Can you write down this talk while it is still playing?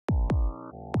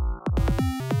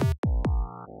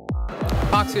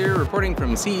Fox here, reporting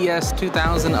from CES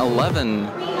 2011,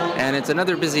 and it's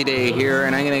another busy day here,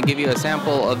 and I'm going to give you a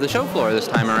sample of the show floor this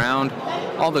time around.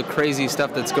 All the crazy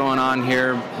stuff that's going on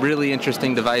here, really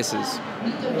interesting devices.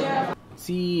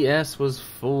 CES was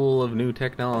full of new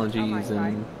technologies,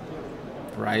 and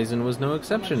Verizon was no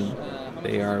exception.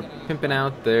 They are pimping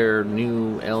out their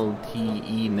new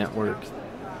LTE network,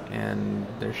 and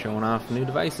they're showing off new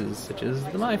devices such as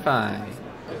the MiFi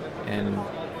and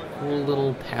cool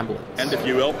little tablets. And if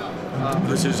you will,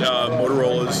 this is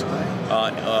Motorola's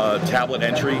tablet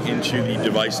entry into the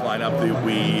device lineup that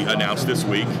we announced this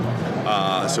week.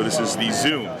 So this is the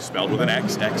Xoom, spelled with an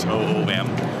X, X-O-O-M.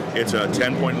 It's a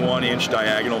 10.1-inch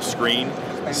diagonal screen,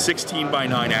 16 by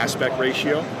 9 aspect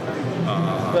ratio.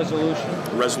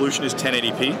 Resolution is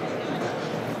 1080p.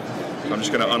 So I'm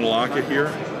just going to unlock it here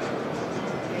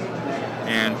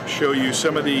and show you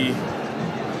some of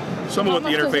what the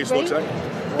interface looks like.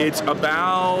 It's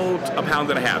about a pound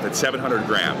and a half. It's 700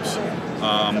 grams.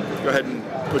 Go ahead and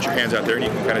put your hands out there and you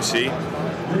can kind of see.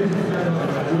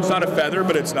 It's not a feather,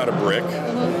 but it's not a brick.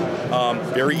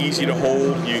 Very easy to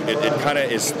hold. It kind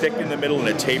of is thick in the middle and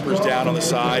it tapers down on the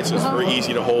sides, so it's very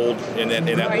easy to hold in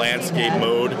that landscape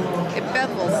mode. It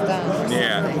bevels down.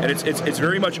 Yeah, and it's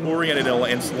very much oriented in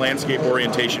landscape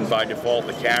orientation by default.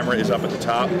 The camera is up at the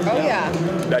top. Oh yeah.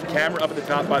 That camera up at the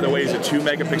top, by the way, is a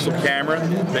 2-megapixel camera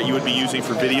that you would be using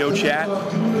for video chat.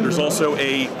 There's also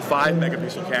a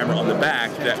 5-megapixel camera on the back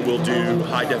that will do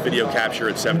high-def video capture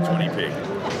at 720p.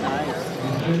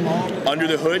 Under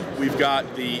the hood, we've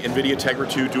got the NVIDIA Tegra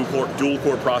 2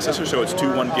 dual-core processor, so it's two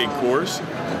 1-gig cores.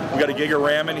 We've got a gig of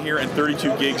RAM in here and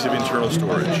 32 gigs of internal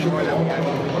storage.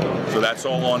 So that's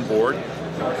all on board.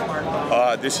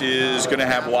 This is going to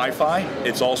have Wi-Fi.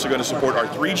 It's also going to support our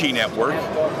 3G network,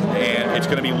 and it's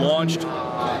going to be launched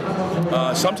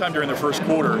sometime during the first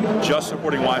quarter, just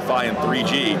supporting Wi-Fi and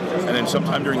 3G, and then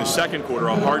sometime during the second quarter,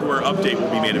 a hardware update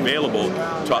will be made available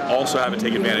to also have it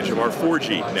take advantage of our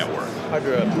 4G network.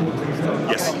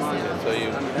 Yes.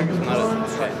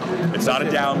 It's not a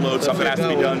download. Something has to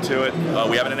be done to it.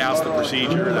 We haven't announced the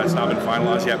procedure. That's not been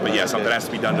finalized yet, but yeah, something has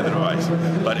to be done to the device.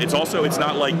 But it's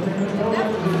not like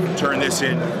turn this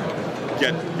in,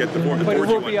 get the 4G. But it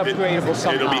will be upgradable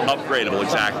somehow. It'll be upgradable,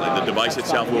 exactly. The device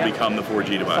itself will become the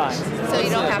 4G device. So you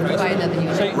don't have to buy another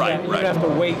unit. So right. You don't have to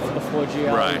wait for the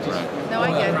 4G. Right. No,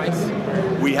 I get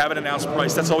it. We haven't announced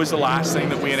price. That's always the last thing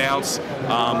that we announce.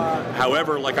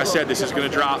 However, like I said, this is going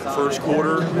to drop first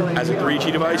quarter as a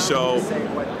 3G device, so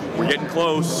we're getting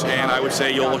close, and I would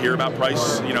say you'll hear about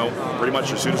price, pretty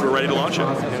much as soon as we're ready to launch it.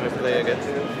 Can we play again?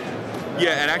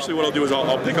 Yeah, and actually what I'll do is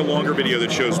I'll pick a longer video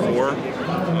that shows more.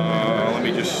 Let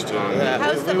me just...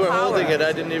 we were holding it,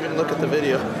 I didn't even look at the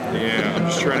video. Yeah, I'm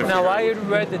just trying to... Now, I had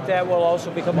read that will also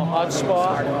become a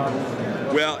hotspot.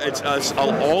 Well,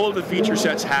 all of the feature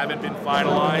sets haven't been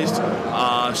finalized,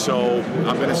 so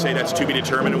I'm going to say that's to be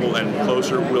determined, and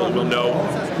closer we'll know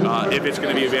if it's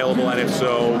going to be available, and if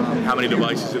so, how many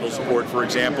devices it'll support, for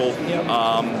example.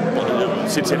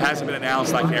 Since it hasn't been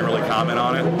announced, I can't really comment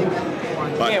on it.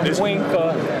 But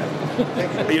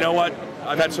you know what?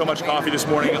 I've had so much coffee this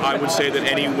morning, I would say that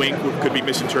any wink could be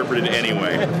misinterpreted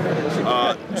anyway.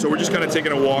 So we're just kind of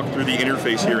taking a walk through the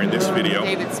interface here in this video.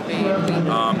 David Spade.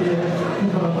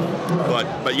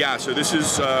 But yeah, so this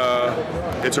is,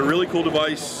 it's a really cool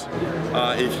device.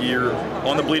 If you're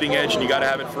on the bleeding edge and you got to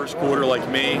have it first quarter like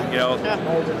me,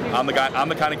 I'm the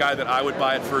kind of guy that I would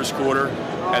buy it first quarter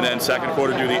and then second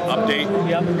quarter do the update.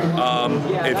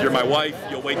 If you're my wife,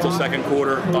 you'll wait till second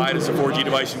quarter, buy it as a 4G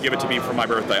device and give it to me for my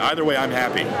birthday. Either way, I'm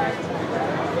happy.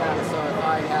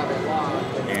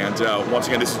 And once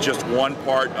again, this is just one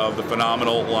part of the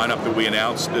phenomenal lineup that we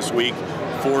announced this week.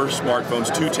 4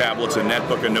 smartphones, 2 tablets, a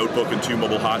netbook, a notebook, and 2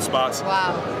 mobile hotspots.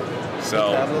 Wow.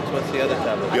 So, What's the other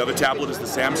tablet? The other tablet is the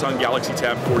Samsung Galaxy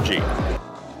Tab 4G.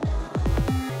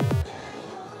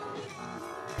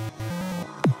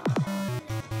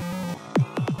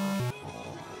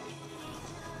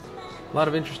 A lot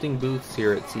of interesting booths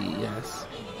here at CES.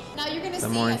 Now you're going to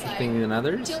Some see more as interesting I than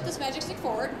others. tilt this magic stick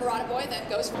forward, Murata Boy then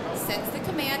sends the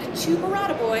command to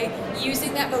Murata Boy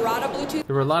using that Murata Bluetooth.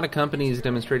 There were a lot of companies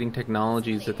demonstrating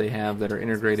technologies that they have that are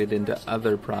integrated into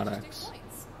other products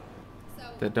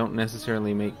that don't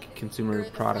necessarily make consumer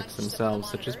products themselves,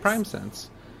 such as PrimeSense.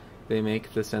 They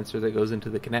make the sensor that goes into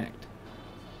the Kinect.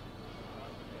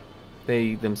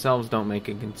 They themselves don't make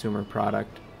a consumer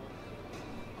product,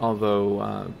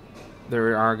 although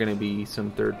there are going to be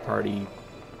some third-party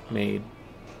made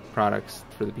products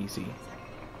for the PC.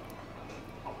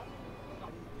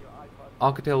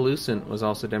 Alcatel-Lucent was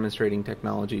also demonstrating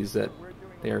technologies that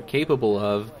they are capable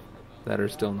of that are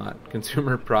still not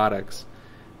consumer products.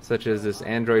 such as this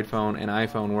Android phone and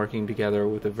iPhone working together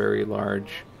with a very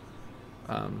large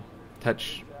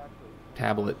touch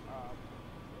tablet.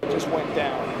 It just went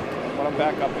down, but I'm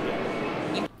back up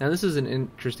again. Now this is an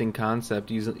interesting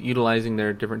concept, utilizing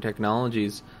their different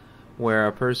technologies, where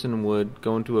a person would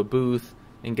go into a booth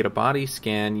and get a body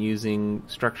scan using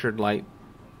structured light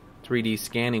 3D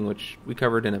scanning, which we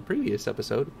covered in a previous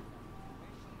episode.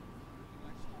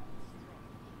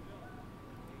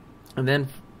 And then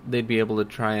they'd be able to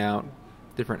try out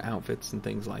different outfits and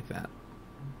things like that.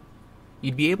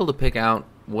 You'd be able to pick out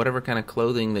whatever kind of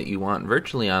clothing that you want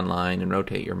virtually online and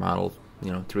rotate your model,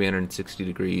 360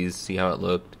 degrees, see how it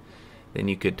looked. Then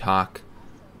you could talk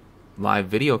live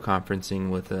video conferencing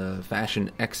with a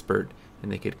fashion expert,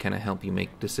 and they could kind of help you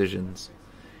make decisions.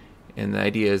 And the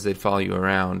idea is they'd follow you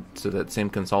around, so that same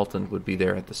consultant would be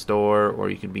there at the store, or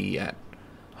you could be at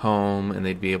home and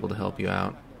they'd be able to help you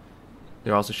out.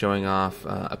 They're also showing off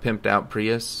a pimped out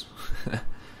Prius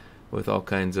with all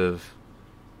kinds of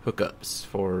hookups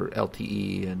for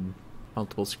LTE and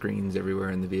multiple screens everywhere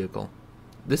in the vehicle.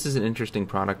 This is an interesting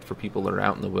product for people that are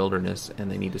out in the wilderness and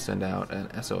they need to send out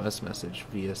an SOS message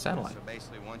via satellite. So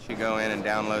basically, once you go in and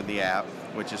download the app,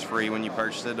 which is free when you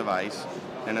purchase the device,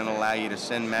 and it'll allow you to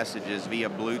send messages via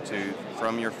Bluetooth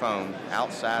from your phone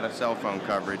outside of cell phone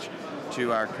coverage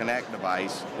to our Connect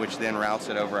device, which then routes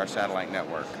it over our satellite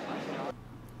network.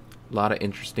 A lot of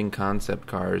interesting concept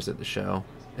cars at the show.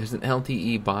 There's an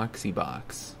LTE Boxy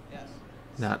Box,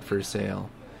 not for sale.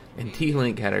 And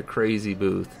T-Link had a crazy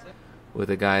booth with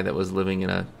a guy that was living in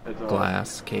a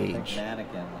glass cage.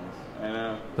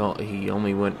 Well, he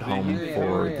only went home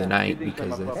for the night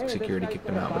because the security kicked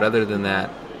him out. But other than that,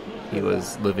 he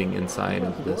was living inside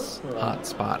of this hot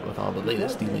spot with all the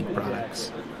latest T-Link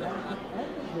products.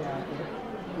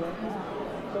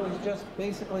 So it's just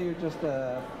basically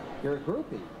you're a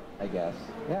groupie, I guess.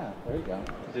 Yeah, there you go.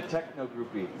 It's a techno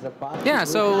groupie. Yeah,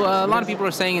 so a lot of people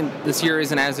are saying this year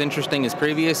isn't as interesting as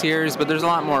previous years, but there's a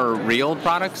lot more real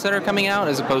products that are coming out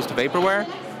as opposed to vaporware.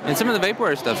 And some of the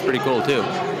vaporware stuff's pretty cool too.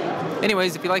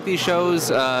 Anyways, if you like these shows,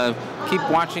 keep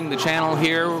watching the channel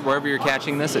here, wherever you're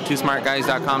catching this, at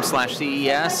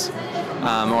twosmartguys.com/CES,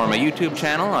 or my YouTube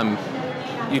channel. I'm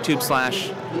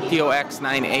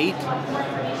YouTube/POX98.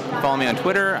 Follow me on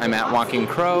Twitter. I'm at Walking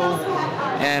Crow.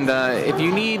 And if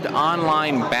you need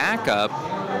online backup,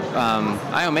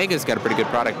 iOmega's got a pretty good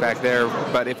product back there.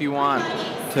 But if you want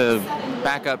to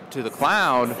back up to the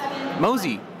cloud,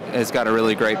 Mozy has got a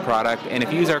really great product. And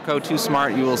if you use our code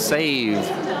TOOSMART, you will save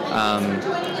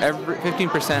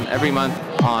 15% every month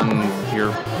on your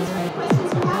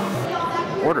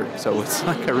order. So it's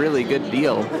like a really good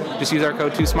deal. Just use our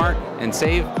code TOOSMART and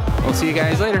save. We'll see you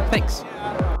guys later. Thanks.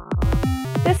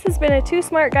 This has been a Two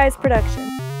Smart Guys production.